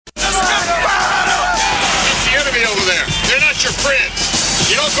your friends.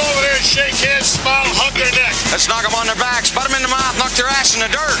 You don't go over there and shake hands, smile, hug their neck. Let's knock them on their backs, butt them in the mouth, knock their ass in the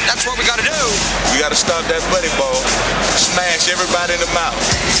dirt. That's what we got to do. We got to stop that buddy ball. Smash everybody in the mouth.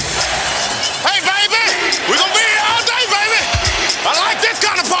 Hey, baby, we're going to be here all day, baby. I like this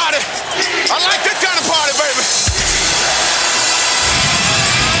kind of party. I like this kind of party, baby.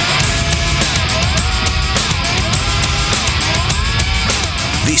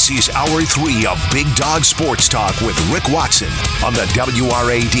 This is Hour 3 of Big Dog Sports Talk with Rick Watson on the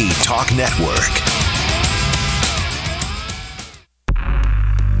WRAD Talk Network.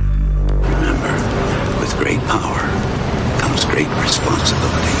 Remember, with great power comes great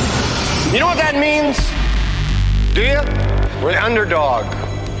responsibility. You know what that means? Do you? We're the underdog.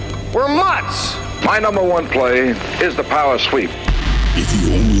 We're mutts. My number one play is the power sweep. If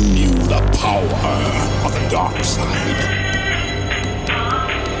you only knew the power of the dark side.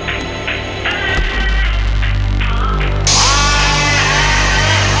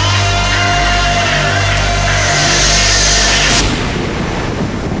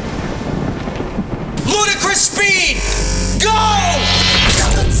 Ludicrous speed! Go!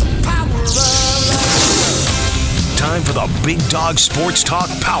 Time for the Big Dog Sports Talk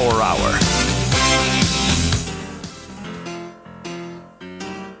Power Hour.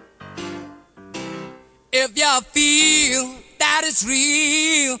 If you feel that it's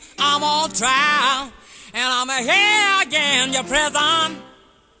real, I'm on trial, and I'm here again, your prison.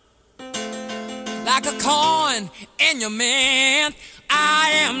 Like a coin in your mint,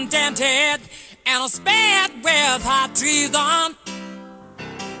 I am dented, and I'm spared with hot treason.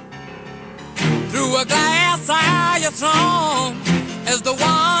 Through a glass eye, your throne is the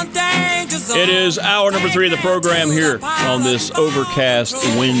one danger zone. It is hour number 3 of the program here on this overcast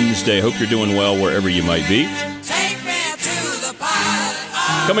Wednesday. Hope you're doing well wherever you might be.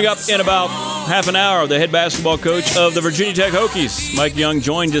 Coming up in about half an hour, the head basketball coach of the Virginia Tech Hokies, Mike Young,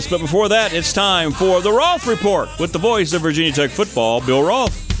 joined us. But before that, it's time for the Roth Report with the voice of Virginia Tech football, Bill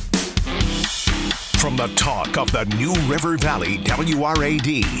Roth. From the talk of the New River Valley,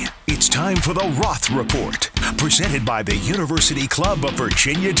 WRAD, it's time for the Roth Report, presented by the University Club of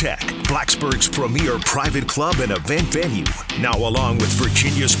Virginia Tech, Blacksburg's premier private club and event venue. Now along with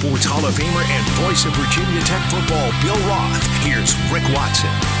Virginia Sports Hall of Famer and voice of Virginia Tech football, Bill Roth, here's Rick Watson.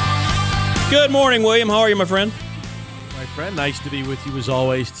 Good morning, William. How are you, my friend? My friend, nice to be with you as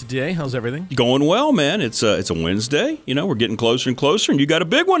always today. How's everything? Going well, man. It's a Wednesday. You know, we're getting closer and closer, and you got a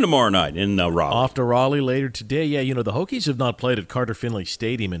big one tomorrow night in Raleigh. Off to Raleigh later today. Yeah, you know, the Hokies have not played at Carter Finley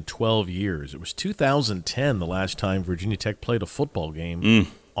Stadium in 12 years. It was 2010 the last time Virginia Tech played a football game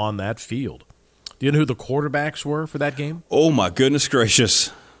on that field. Do you know who the quarterbacks were for that game? Oh, my goodness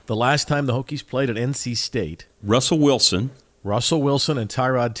gracious. The last time the Hokies played at NC State. Russell Wilson and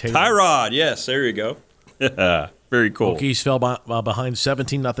Tyrod Taylor. Tyrod, yes, there you go. Very cool. Hokies fell behind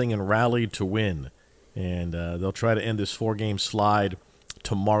 17-0 and rallied to win. And they'll try to end this 4-game slide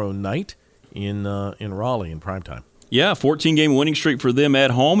tomorrow night in Raleigh in primetime. Yeah, 14-game winning streak for them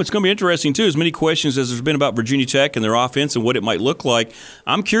at home. It's going to be interesting, too. As many questions as there's been about Virginia Tech and their offense and what it might look like.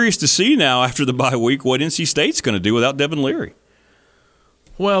 I'm curious to see now after the bye week what NC State's going to do without Devin Leary.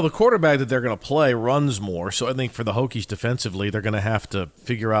 Well, the quarterback that they're going to play runs more, so I think for the Hokies defensively, they're going to have to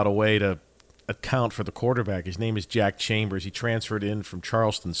figure out a way to account for the quarterback. His name is Jack Chambers. He transferred in from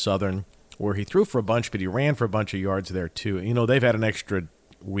Charleston Southern, where he threw for a bunch, but he ran for a bunch of yards there too. You know, they've had an extra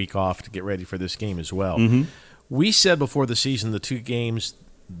week off to get ready for this game as well. Mm-hmm. We said before the season the two games,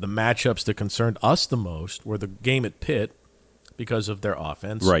 the matchups that concerned us the most were the game at Pitt because of their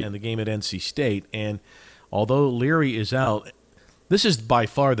offense and the game at NC State. And although Leary is out, this is by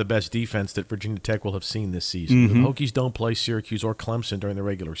far the best defense that Virginia Tech will have seen this season. Mm-hmm. The Hokies don't play Syracuse or Clemson during the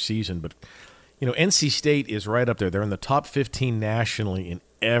regular season, but you know, NC State is right up there. They're in the top 15 nationally in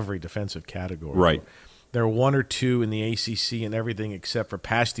every defensive category. Right. They're 1 or 2 in the ACC in everything except for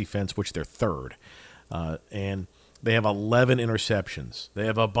pass defense, which they're third. And they have 11 interceptions. They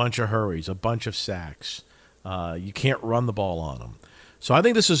have a bunch of hurries, a bunch of sacks. You can't run the ball on them. So I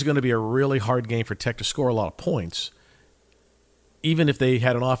think this is going to be a really hard game for Tech to score a lot of points, even if they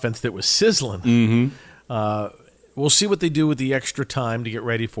had an offense that was sizzling. Mm-hmm. We'll see what they do with the extra time to get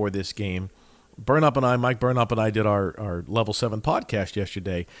ready for this game. Mike Burnup and I did our Level 7 podcast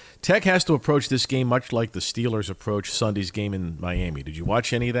yesterday. Tech has to approach this game much like the Steelers approached Sunday's game in Miami. Did you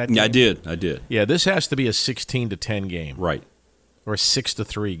watch any of that game? Yeah, I did. Yeah, this has to be a 16-10 game. Right. Or a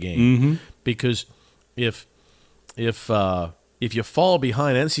 6-3 game. Mm-hmm. Because if you fall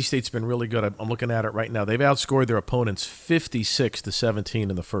behind, NC State's been really good. I'm looking at it right now. They've outscored their opponents 56-17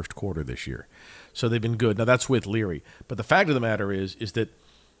 in the first quarter this year. So they've been good. Now, that's with Leary. But the fact of the matter is that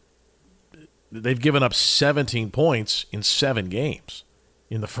they've given up 17 points in 7 games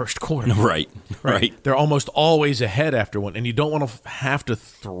in the first quarter. Right. They're almost always ahead after one, and you don't want to have to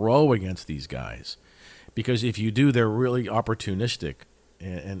throw against these guys because if you do, they're really opportunistic,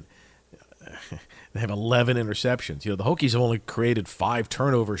 and they have 11 interceptions. The Hokies have only created 5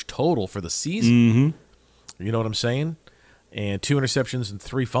 turnovers total for the season. Mm-hmm. You know what I'm saying? And 2 interceptions and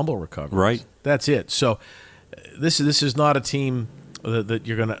 3 fumble recoveries. Right. That's it. So this is not a team that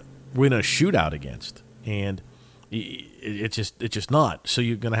you're going to win a shootout against, and it's just not. So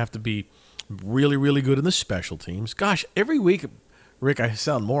you're going to have to be really, really good in the special teams. Gosh, every week, Rick, I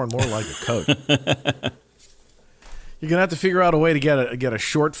sound more and more like a coach. You're going to have to figure out a way to get a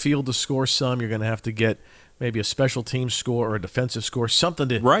short field to score some. You're going to have to get maybe a special team score or a defensive score, something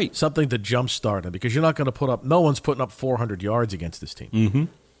to jumpstart them, because you're not going to put up – no one's putting up 400 yards against this team. Mm-hmm.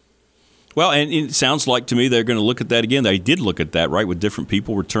 Well, and it sounds like to me they're going to look at that again. They did look at that, right, with different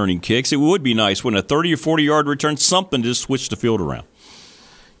people returning kicks. It would be nice when a 30 or 40-yard return, something to switch the field around.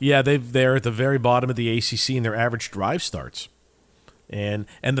 Yeah, they're at the very bottom of the ACC in their average drive starts. And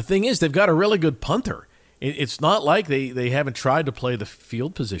the thing is, they've got a really good punter. It's not like they haven't tried to play the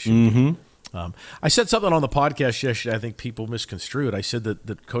field position. Mm-hmm. I said something on the podcast yesterday I think people misconstrued. I said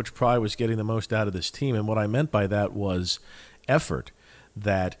that Coach Pry was getting the most out of this team, and what I meant by that was effort.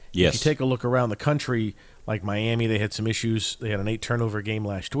 That if you take a look around the country, like Miami, they had some issues. They had an 8-turnover game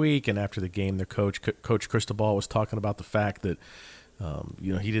last week, and after the game, their Coach Cristobal was talking about the fact that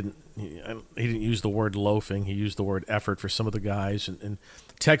he didn't use the word loafing. He used the word effort for some of the guys. And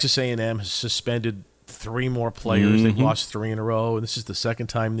Texas A&M has suspended 3 more players. Mm-hmm. They've lost 3 in a row, and this is the second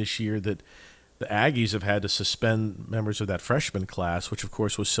time this year that the Aggies have had to suspend members of that freshman class, which, of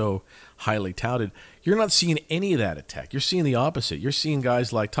course, was so highly touted. You're not seeing any of that at Tech. You're seeing the opposite. You're seeing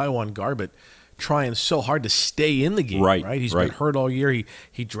guys like Tywan Garbett trying so hard to stay in the game, right? He's been hurt all year.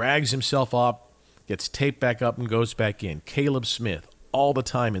 He drags himself up, gets taped back up, and goes back in. Caleb Smith, all the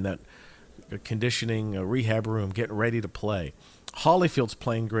time in that conditioning rehab room, getting ready to play. Holyfield's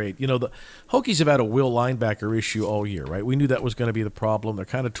playing great. The Hokies have had a will linebacker issue all year, right? We knew that was going to be the problem. They're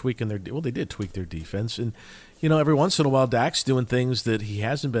kind of tweaking they did tweak their defense. And, every once in a while, Dak's doing things that he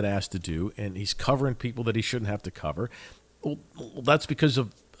hasn't been asked to do, and he's covering people that he shouldn't have to cover. Well, that's because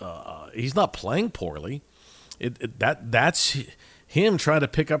of he's not playing poorly. That's him trying to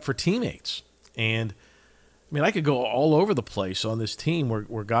pick up for teammates. And, I could go all over the place on this team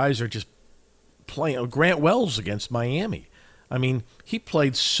where guys are just playing. Grant Wells against Miami. He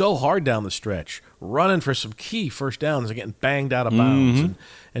played so hard down the stretch, running for some key first downs and getting banged out of bounds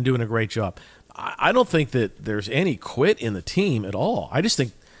and doing a great job. I don't think that there's any quit in the team at all. I just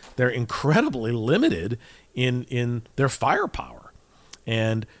think they're incredibly limited in their firepower.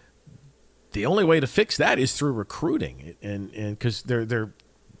 And the only way to fix that is through recruiting. And because they're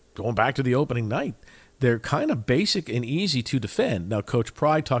going back to the opening night, they're kind of basic and easy to defend. Now, Coach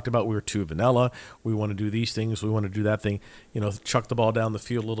Pry talked about we were too vanilla. We want to do these things. We want to do that thing. Chuck the ball down the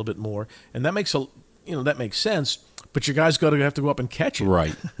field a little bit more, and that makes sense. But your guys have to go up and catch it.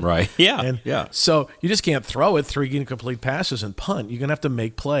 Right. Yeah. So you just can't throw it 3 incomplete passes and punt. You're gonna have to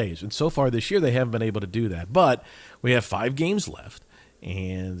make plays. And so far this year, they haven't been able to do that. But we have 5 games left.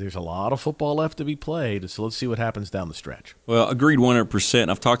 And there's a lot of football left to be played, so let's see what happens down the stretch. Well, agreed 100%.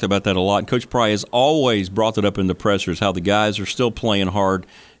 I've talked about that a lot. And Coach Pry has always brought it up in the pressers, how the guys are still playing hard.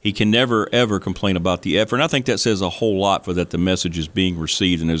 He can never, ever complain about the effort. And I think that says a whole lot for that the message is being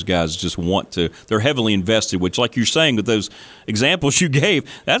received, and those guys just want to – they're heavily invested, which, like you're saying with those examples you gave,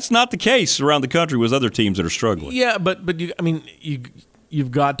 that's not the case around the country with other teams that are struggling. Yeah, but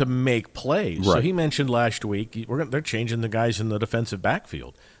you've got to make plays. Right. So he mentioned last week they're changing the guys in the defensive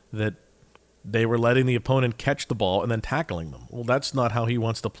backfield, that they were letting the opponent catch the ball and then tackling them. Well, that's not how he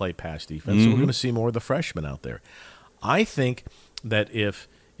wants to play pass defense. So we're going to see more of the freshmen out there. I think that if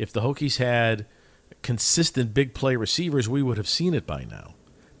the Hokies had consistent big play receivers, we would have seen it by now.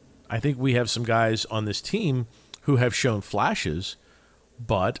 I think we have some guys on this team who have shown flashes,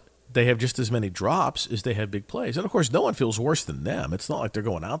 but they have just as many drops as they have big plays. And, of course, no one feels worse than them. It's not like they're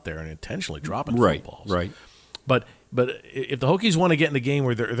going out there and intentionally dropping footballs. Right. But if the Hokies want to get in the game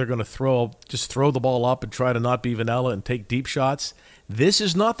where they're going to throw the ball up and try to not be vanilla and take deep shots, this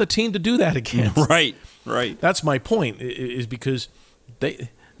is not the team to do that against. Right. That's my point, is because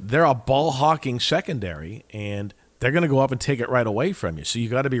they're a ball-hawking secondary, and they're going to go up and take it right away from you. So you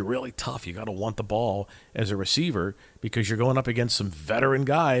got to be really tough. You got to want the ball as a receiver because you're going up against some veteran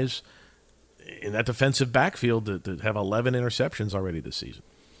guys in that defensive backfield that have 11 interceptions already this season.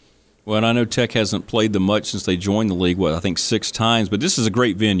 Well, and I know Tech hasn't played them much since they joined the league, I think 6 times. But this is a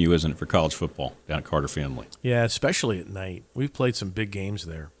great venue, isn't it, for college football down at Carter Finley? Yeah, especially at night. We've played some big games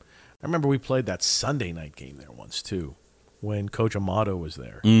there. I remember we played that Sunday night game there once, too, when Coach Amato was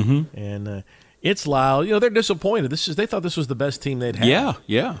there. Mm-hmm. And it's loud. They're disappointed. They thought this was the best team they'd had.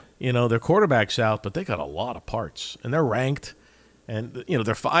 Yeah. Their quarterback's out, but they got a lot of parts. And they're ranked. And, they're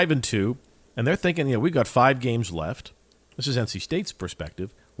 5-2. And they're thinking, we've got 5 games left. This is NC State's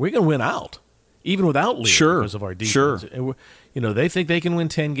perspective. We're going to win out, even without lead because of our defense. Sure. And they think they can win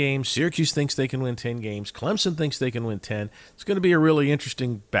 10 games. Syracuse thinks they can win 10 games. Clemson thinks they can win 10. It's going to be a really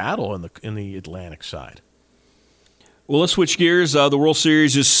interesting battle in the Atlantic side. Well, let's switch gears. The World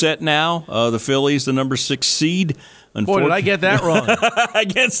Series is set now. The Phillies, the number 6 seed. Boy, did I get that wrong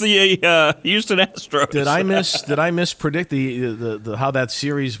against the Houston Astros. Did I mispredict the how that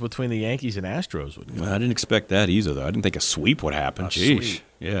series between the Yankees and Astros would go? I didn't expect that either, though. I didn't think a sweep would happen. Jeez,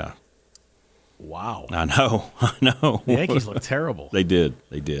 yeah. Wow. I know. The Yankees look terrible. They did.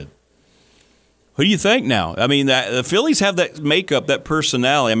 Who do you think now? I mean, the Phillies have that makeup, that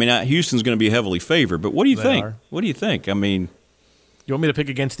personality. I mean, Houston's going to be heavily favored, but what do you think? What do you think? I mean, you want me to pick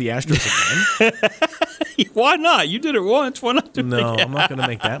against the Astros again? Why not? You did it once. Why not do it again? I'm not going to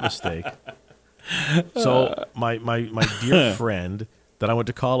make that mistake. So my dear friend that I went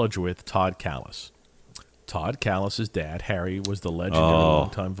to college with, Todd Callis. Todd Callis' dad, Harry, was the legendary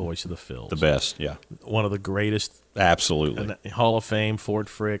long-time voice of the Phils. The best, yeah. One of the greatest. Absolutely. Hall of Fame, Fort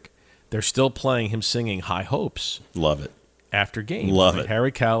Frick. They're still playing him singing High Hopes. Love it. After games. Love it.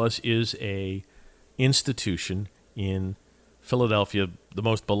 Harry Callis is a institution in Philadelphia, the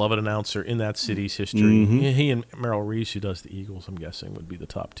most beloved announcer in that city's history. Mm-hmm. He and Merrill Reese, who does the Eagles, I'm guessing, would be the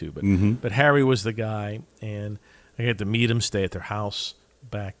top two. But Harry was the guy, and I got to meet him, stay at their house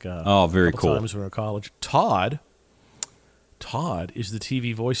back very cool. times when we were in college. Todd is the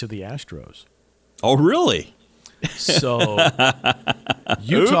TV voice of the Astros. Oh, really? So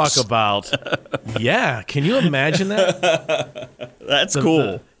you talk about, can you imagine that? That's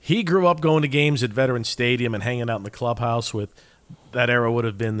cool. He grew up going to games at Veterans Stadium and hanging out in the clubhouse with, that era would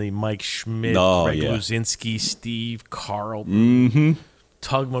have been the Mike Schmidt, Greg Luzinski, Steve Carlton,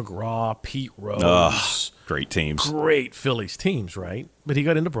 Tug McGraw, Pete Rose. Great teams. Great Phillies teams, right? But he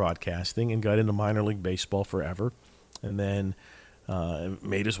got into broadcasting and got into minor league baseball forever, and then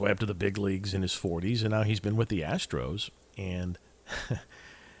made his way up to the big leagues in his 40s, and now he's been with the Astros, and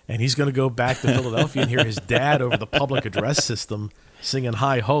he's going to go back to Philadelphia and hear his dad over the public address system singing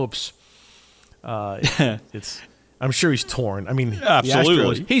High Hopes. I'm sure he's torn. I mean,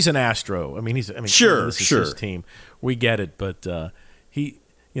 absolutely, he's an Astro. I mean, sure, this is his team. We get it, but he.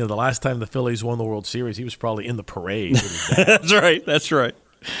 The last time the Phillies won the World Series, he was probably in the parade with his dad. That's right.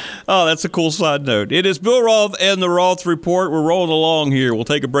 Oh, that's a cool side note. It is Bill Roth and the Roth Report. We're rolling along here. We'll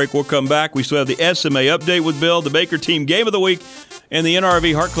take a break. We'll come back. We still have the SMA update with Bill, the Baker Team Game of the Week, and the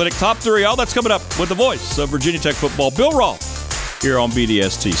NRV Heart Clinic Top 3. All that's coming up with the voice of Virginia Tech football, Bill Roth, here on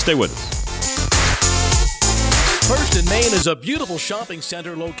BDST. Stay with us. First in Main is a beautiful shopping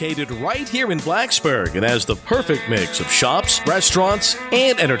center located right here in Blacksburg. It has the perfect mix of shops, restaurants,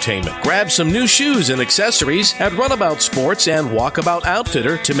 and entertainment. Grab some new shoes and accessories at Runabout Sports and Walkabout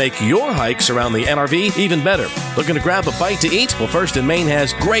Outfitter to make your hikes around the NRV even better. Looking to grab a bite to eat? Well, First in Main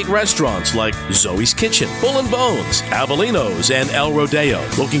has great restaurants like Zoe's Kitchen, Bull and Bones, Avelino's, and El Rodeo.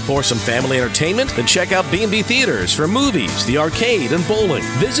 Looking for some family entertainment? Then check out B&B Theaters for movies, the arcade, and bowling.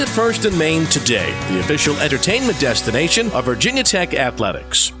 Visit First in Main today, the official entertainment destination of Virginia Tech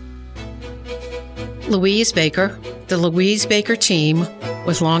Athletics. Louise Baker, the Louise Baker team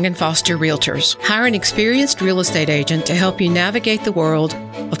with Long & Foster Realtors. Hire an experienced real estate agent to help you navigate the world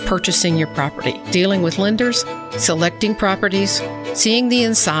of purchasing your property, dealing with lenders, selecting properties, seeing the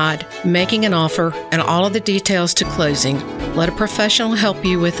inside, making an offer, and all of the details to closing. Let a professional help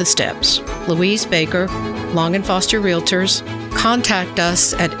you with the steps. Louise Baker, Long & Foster Realtors. Contact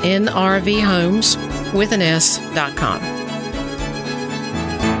us at nrvhomes.com.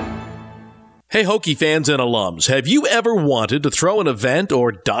 Hey, Hokie fans and alums, have you ever wanted to throw an event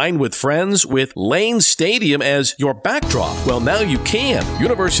or dine with friends with Lane Stadium as your backdrop? Well, now you can.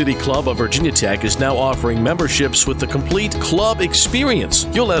 University Club of Virginia Tech is now offering memberships with the complete club experience.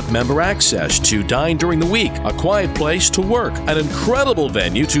 You'll have member access to dine during the week, a quiet place to work, an incredible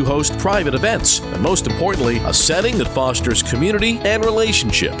venue to host private events, and most importantly, a setting that fosters community and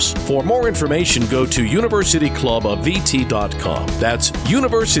relationships. For more information, go to universityclubofvt.com. That's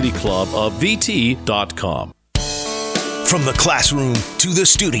universityclubofvt.com. From the classroom to the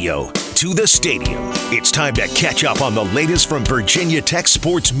studio to the stadium, it's time to catch up on the latest from Virginia Tech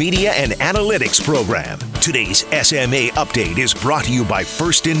sports media and analytics program. Today's SMA update is brought to you by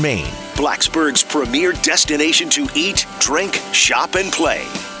First in Main, Blacksburg's premier destination to eat, drink, shop, and play.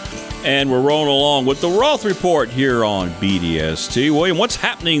 And we're rolling along with the Roth Report here on BDST. William, what's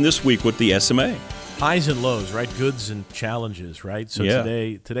happening this week with the SMA? Highs and lows, right? Goods and challenges, right? So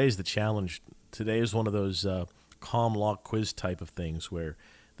today's the challenge. Today is one of those calm law quiz type of things where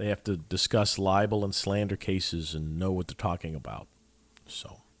they have to discuss libel and slander cases and know what they're talking about.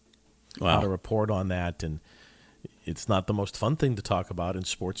 So, how to report on that, and it's not the most fun thing to talk about in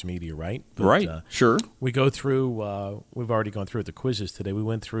sports media, right? But, sure. We go through, we've already gone through the quizzes today. We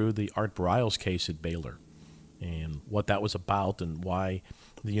went through the Art Briles case at Baylor and what that was about and why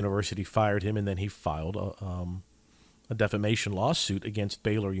the university fired him, and then he filed a defamation lawsuit against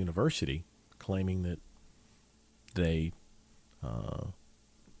Baylor University claiming that they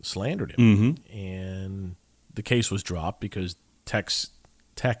slandered him. Mm-hmm. And the case was dropped because texts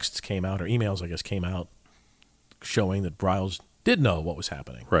came out, or emails, I guess, came out showing that Briles did know what was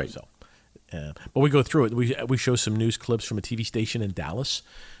happening. Right. So, but we go through it. We show some news clips from a TV station in Dallas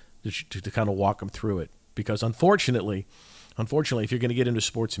to kind of walk them through it. Because unfortunately, if you're going to get into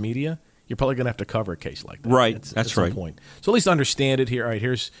sports media, you're probably going to have to cover a case like that. Right. That's right. Some point. So at least understand it here. All right,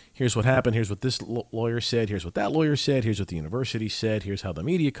 here's what happened. Here's what this lawyer said. Here's what that lawyer said. Here's what the university said. Here's how the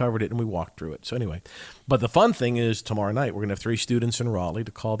media covered it, and we walked through it. So anyway, but the fun thing is tomorrow night we're going to have 3 students in Raleigh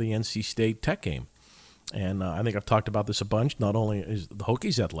to call the NC State Tech game. And I think I've talked about this a bunch. Not only is the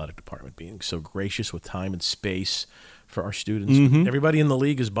Hokies athletic department being so gracious with time and space for our students, but everybody in the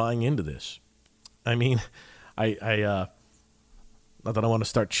league is buying into this. I mean, I not that I want to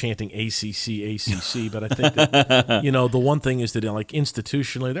start chanting ACC, but I think that, the one thing is that, like,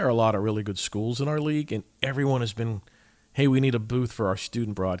 institutionally, there are a lot of really good schools in our league, and everyone has been, hey, we need a booth for our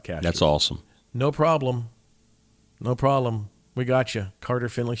student broadcasters. That's awesome. No problem. We got you. Carter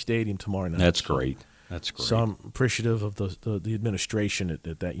Finley Stadium tomorrow night. That's great. That's great. So I'm appreciative of the administration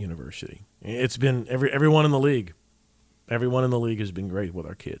at that university. It's been everyone in the league. Everyone in the league has been great with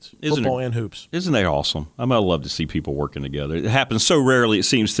our kids. Football and hoops. Isn't that awesome? I love to see people working together. It happens so rarely, it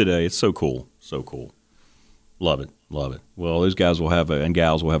seems, today. It's so cool. So cool. Love it. Well, those guys and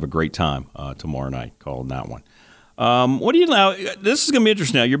gals will have a great time tomorrow night calling that one. What do you know? This is going to be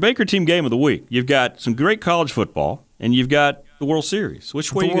interesting now. Your Baker team game of the week. You've got some great college football, and you've got the World Series.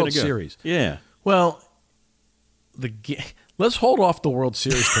 Which way are you going to go? The World Series. Yeah. Well, let's hold off the World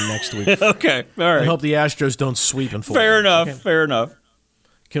Series till next week. Okay, all right. I hope the Astros don't sweep in full. Fair enough.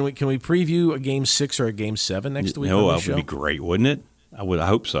 Can we preview a Game 6 or a Game 7 next week? No, that would be great, wouldn't it? I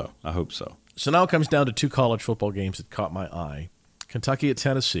hope so. So now it comes down to 2 college football games that caught my eye: Kentucky at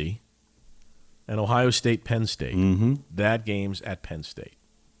Tennessee, and Ohio State Penn State. Mm-hmm. That game's at Penn State,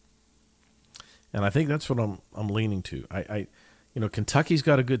 and I think that's what I'm leaning to. Kentucky's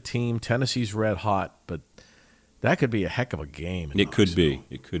got a good team. Tennessee's red hot, but that could be a heck of a game. It could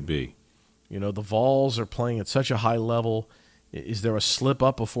be. The Vols are playing at such a high level. Is there a slip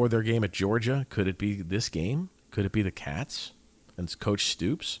up before their game at Georgia? Could it be this game? Could it be the Cats and Coach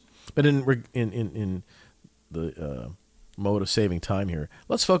Stoops? But in the mode of saving time here,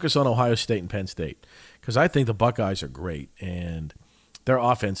 let's focus on Ohio State and Penn State, because I think the Buckeyes are great and their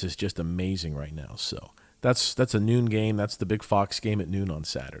offense is just amazing right now. So that's a noon game. That's the Big Fox game at noon on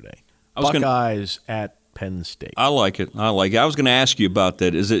Saturday. Buckeyes at Penn State. I like it. I was going to ask you about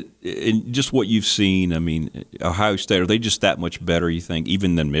that. Is it in just what you've seen? I mean, Ohio State, are they just that much better, you think,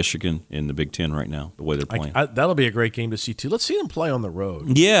 even than Michigan in the Big Ten right now, the way they're playing? That'll be a great game to see, too. Let's see them play on the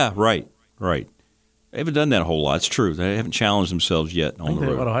road. Yeah, right. They haven't done that a whole lot. It's true. They haven't challenged themselves yet on the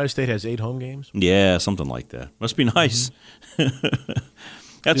road. Ohio State has 8 home games? Yeah, something like that. Must be nice.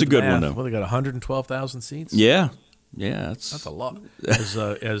 That's a good one, though. Well, they got 112,000 seats? Yeah. Yeah, that's a lot. As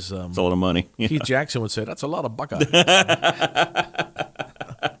that's a lot of money. Yeah. Keith Jackson would say, that's a lot of Buckeyes.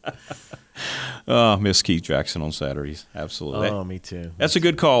 Oh, miss Keith Jackson on Saturdays. Absolutely. Oh, me too. That's a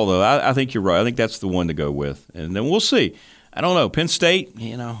good call, though. I think you're right. I think that's the one to go with. And then we'll see. I don't know. Penn State,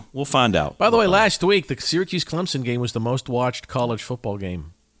 we'll find out. By the way, last week, the Syracuse-Clemson game was the most watched college football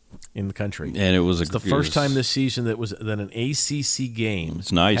game in the country. And it's the first time this season that an ACC game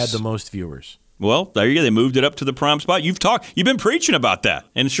had the most viewers. Well, there you go. They moved it up to the prime spot. You've been preaching about that,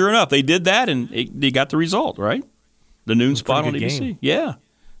 and sure enough, they did that, and they got the result, right? The noon spot on ABC. Game. Yeah,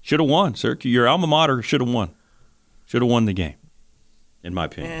 should have won. Syracuse, your alma mater should have won. Should have won the game, in my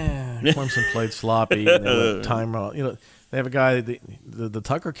opinion. Clemson played sloppy. And they let time out. They have a guy. The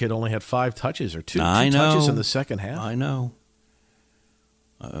Tucker kid only had 5 touches or two touches in the second half. I know.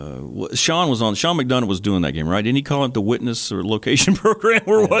 Sean McDonough was doing that game, right? Didn't he call it the witness or location program?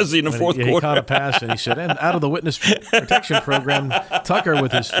 Where was he in the fourth quarter? He caught a pass, and he said, and out of the witness protection program, Tucker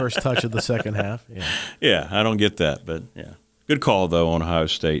with his first touch of the second half. Yeah, I don't get that, but yeah. Good call, though, on Ohio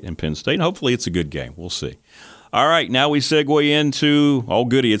State and Penn State. And hopefully it's a good game. We'll see. All right, now we segue into, oh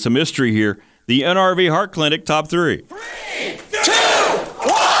goody, it's a mystery here, the NRV Heart Clinic Top 3. 3, 2,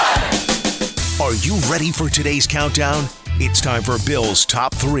 1! Are you ready for today's countdown? It's time for Bill's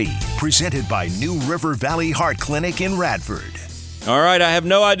Top 3, presented by New River Valley Heart Clinic in Radford. All right, I have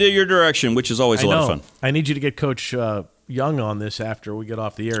no idea your direction, which is always a lot of fun. I need you to get Coach Young on this after we get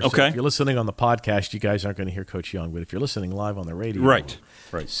off the air. Okay. So if you're listening on the podcast, you guys aren't going to hear Coach Young, but if you're listening live on the radio. Right.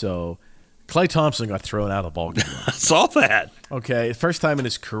 So Klay Thompson got thrown out of the ball game. I saw that. Okay, first time in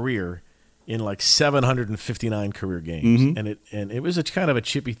his career in like 759 career games. Mm-hmm. And it was a kind of a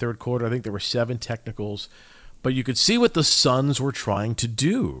chippy third quarter. I think there were 7 technicals. But you could see what the Suns were trying to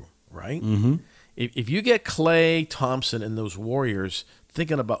do, right? Mm-hmm. If you get Klay Thompson and those Warriors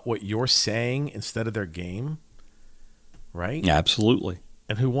thinking about what you're saying instead of their game, right? Yeah, absolutely.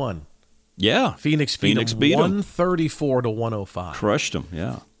 And who won? Yeah. Phoenix beat them 134 to 105. Crushed them,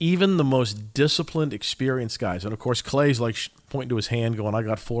 yeah. Even the most disciplined, experienced guys. And, of course, Klay's like pointing to his hand going, I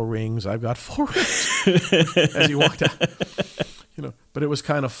got 4 rings. I've got 4 rings as he walked out. But it was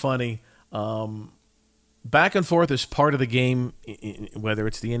kind of funny. Back and forth is part of the game, whether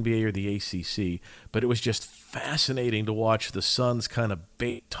it's the NBA or the ACC. But it was just fascinating to watch the Suns kind of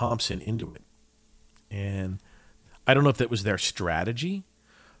bait Thompson into it. And I don't know if that was their strategy,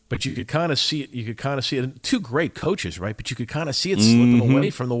 but you could kind of see it. You could kind of see it. 2 great coaches, right? But you could kind of see it slipping away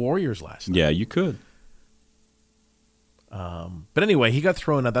from the Warriors last night. Yeah, you could. But anyway, he got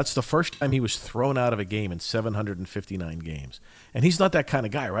thrown out. That's the first time he was thrown out of a game in 759 games. And he's not that kind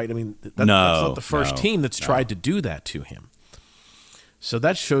of guy, right? I mean, that's not the first team that's tried to do that to him. So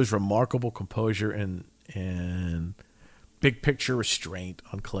that shows remarkable composure and big picture restraint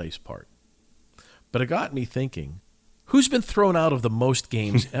on Klay's part. But it got me thinking, who's been thrown out of the most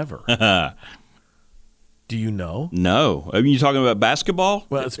games ever? Do you know? No. Are you talking about basketball?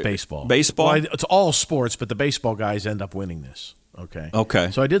 Well, it's baseball. Baseball? Well, it's all sports, but the baseball guys end up winning this. Okay.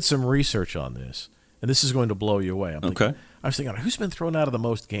 So I did some research on this, and this is going to blow you away. I was thinking, who's been thrown out of the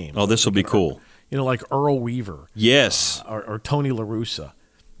most games? Oh, this will be cool. Like Earl Weaver. Yes. Or Tony La Russa.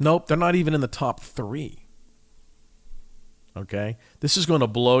 Nope, they're not even in the top 3. Okay? This is going to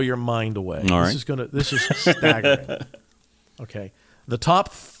blow your mind away. All right. This is staggering. Okay. The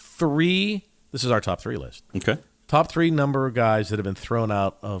top 3, this is our top 3 list. Okay. Top 3 number of guys that have been thrown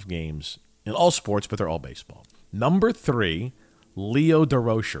out of games in all sports, but they're all baseball. Number 3, Leo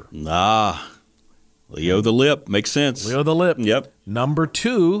DeRocher. Leo the Lip. Makes sense. Leo the Lip. Yep. Number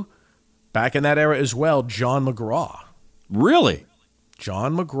 2, back in that era as well, John McGraw. Really?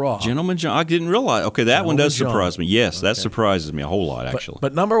 John McGraw. Gentleman John. I didn't realize. Okay, that one does surprise me. Yes, that surprises me a whole lot, actually.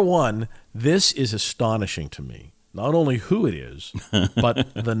 But number 1, this is astonishing to me. Not only who it is,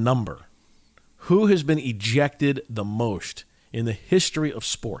 but the number. Who has been ejected the most in the history of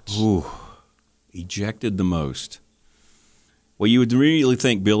sports? Ooh, ejected the most. Well, you would really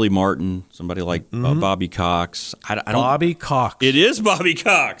think Billy Martin, somebody like Bobby Cox. Bobby Cox. It is Bobby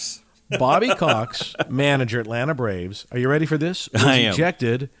Cox. Bobby Cox, manager, Atlanta Braves. Are you ready for this? Was I am.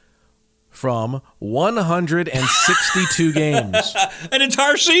 Ejected from 162 games. An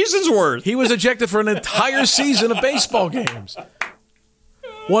entire season's worth. He was ejected for an entire season of baseball games.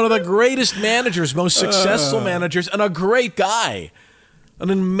 One of the greatest managers, most successful managers, and a great guy. An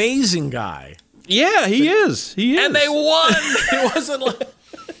amazing guy. Yeah, he is. He is. And they won. It wasn't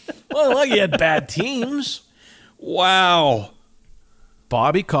like he had bad teams. Wow.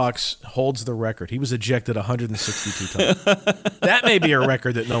 Bobby Cox holds the record. He was ejected 162 times. That may be a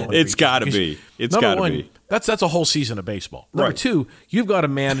record that no one. It's got to be. It's got to be. That's a whole season of baseball. Number 2, you've got to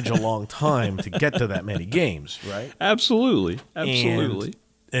manage a long time to get to that many games, right? Absolutely.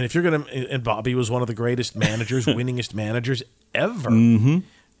 And if you're going to, and Bobby was one of the greatest managers, winningest managers ever. Mm-hmm.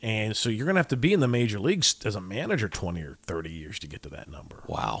 And so you're going to have to be in the major leagues as a manager 20 or 30 years to get to that number.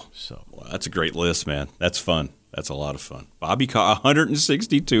 Wow. Well, that's a great list, man. That's fun. That's a lot of fun. Bobby Cox,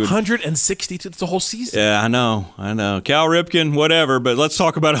 162. 162. That's a whole season. Yeah, I know. Cal Ripken, whatever, but let's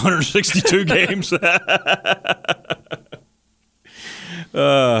talk about 162 games.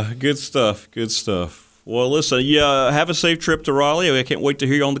 Good stuff. Well, listen, have a safe trip to Raleigh. I can't wait to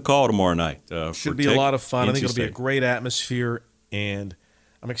hear you on the call tomorrow night. Should be a lot of fun. I think it'll be a great atmosphere, and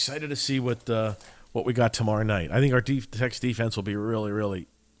I'm excited to see what we got tomorrow night. I think our Tech's defense will be really, really,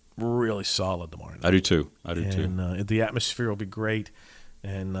 really solid tomorrow night. I do too. And the atmosphere will be great,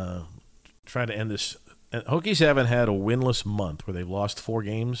 and try to end this. And Hokies haven't had a winless month where they've lost 4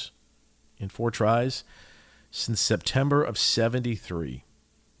 games in 4 tries since September of '73.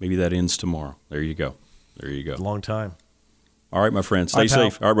 Maybe that ends tomorrow. There you go. Long time. All right, my friend. Stay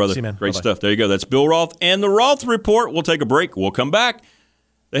safe. All right, brother. See you, man. Great Bye-bye. stuff. There you go. That's Bill Roth and the Roth Report. We'll take a break. We'll come back.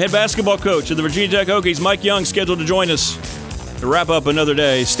 The head basketball coach of the Virginia Tech Hokies, Mike Young, scheduled to join us to wrap up another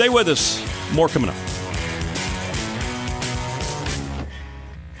day. Stay with us. More coming up.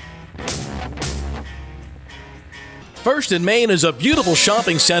 First and Main is a beautiful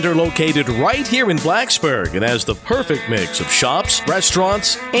shopping center located right here in Blacksburg. It has the perfect mix of shops,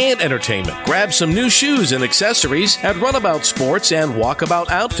 restaurants, and entertainment. Grab some new shoes and accessories at Runabout Sports and Walkabout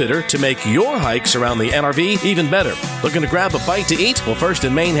Outfitter to make your hikes around the NRV even better. Looking to grab a bite to eat? Well, First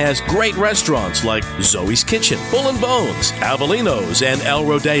and Main has great restaurants like Zoe's Kitchen, Bull and Bones, Avelino's, and El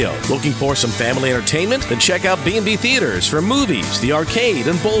Rodeo. Looking for some family entertainment? Then check out B&B Theaters for movies, the arcade,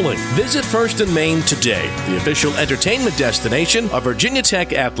 and bowling. Visit First and Main today, the official entertainment destination of Virginia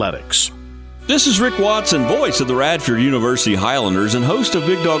Tech Athletics. This is Rick Watson, voice of the Radford University Highlanders and host of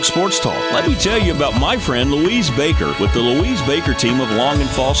Big Dog Sports Talk. Let me tell you about my friend Louise Baker with the Louise Baker team of Long and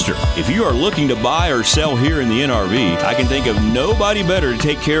Foster. If you are looking to buy or sell here in the NRV, I can think of nobody better to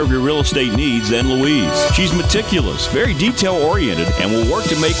take care of your real estate needs than Louise. She's meticulous, very detail-oriented, and will work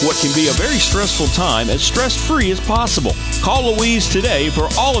to make what can be a very stressful time as stress-free as possible. Call Louise today for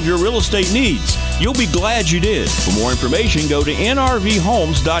all of your real estate needs. You'll be glad you did. For more information, go to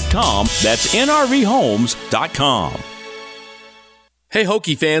nrvhomes.com. That's nrvhomes.com. Hey,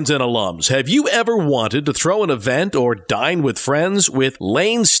 Hokie fans and alums, have you ever wanted to throw an event or dine with friends with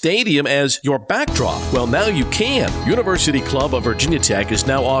Lane Stadium as your backdrop? Well, now you can. University Club of Virginia Tech is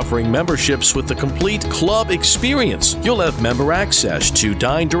now offering memberships with the complete club experience. You'll have member access to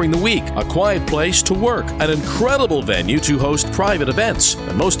dine during the week, a quiet place to work, an incredible venue to host private events,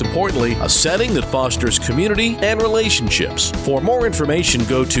 and most importantly, a setting that fosters community and relationships. For more information,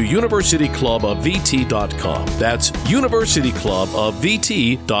 go to universityclubofvt.com. That's universityclubofvt.com.